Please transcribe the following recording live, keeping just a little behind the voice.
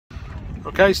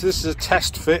Okay, so this is a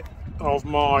test fit of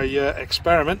my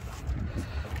experiment.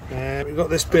 We've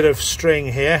got this bit of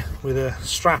string here with a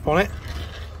strap on it,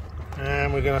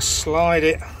 and we're going to slide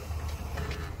it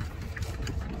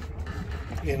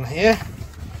in here,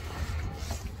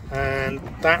 and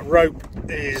that rope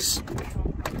is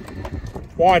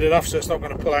wide enough so it's not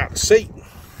going to pull out the seat,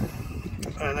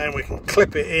 and then we can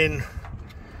clip it in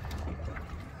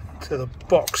to the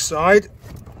box side,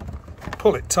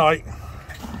 pull it tight,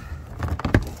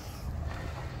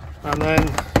 and then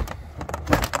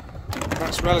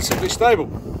that's relatively stable.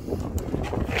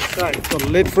 Okay, we've got a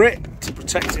lid for it to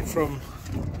protect it from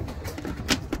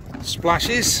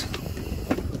splashes,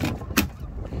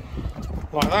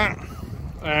 like that.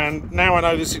 And now I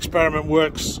know this experiment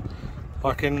works,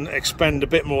 I can expend a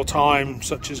bit more time,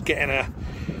 such as getting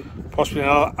possibly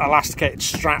an elasticated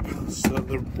strap so that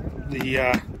the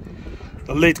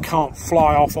lid can't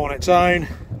fly off on its own,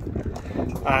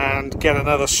 and get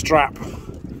another strap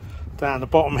down the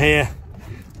bottom here,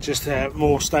 just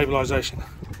more stabilisation.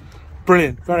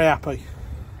 Brilliant, very happy.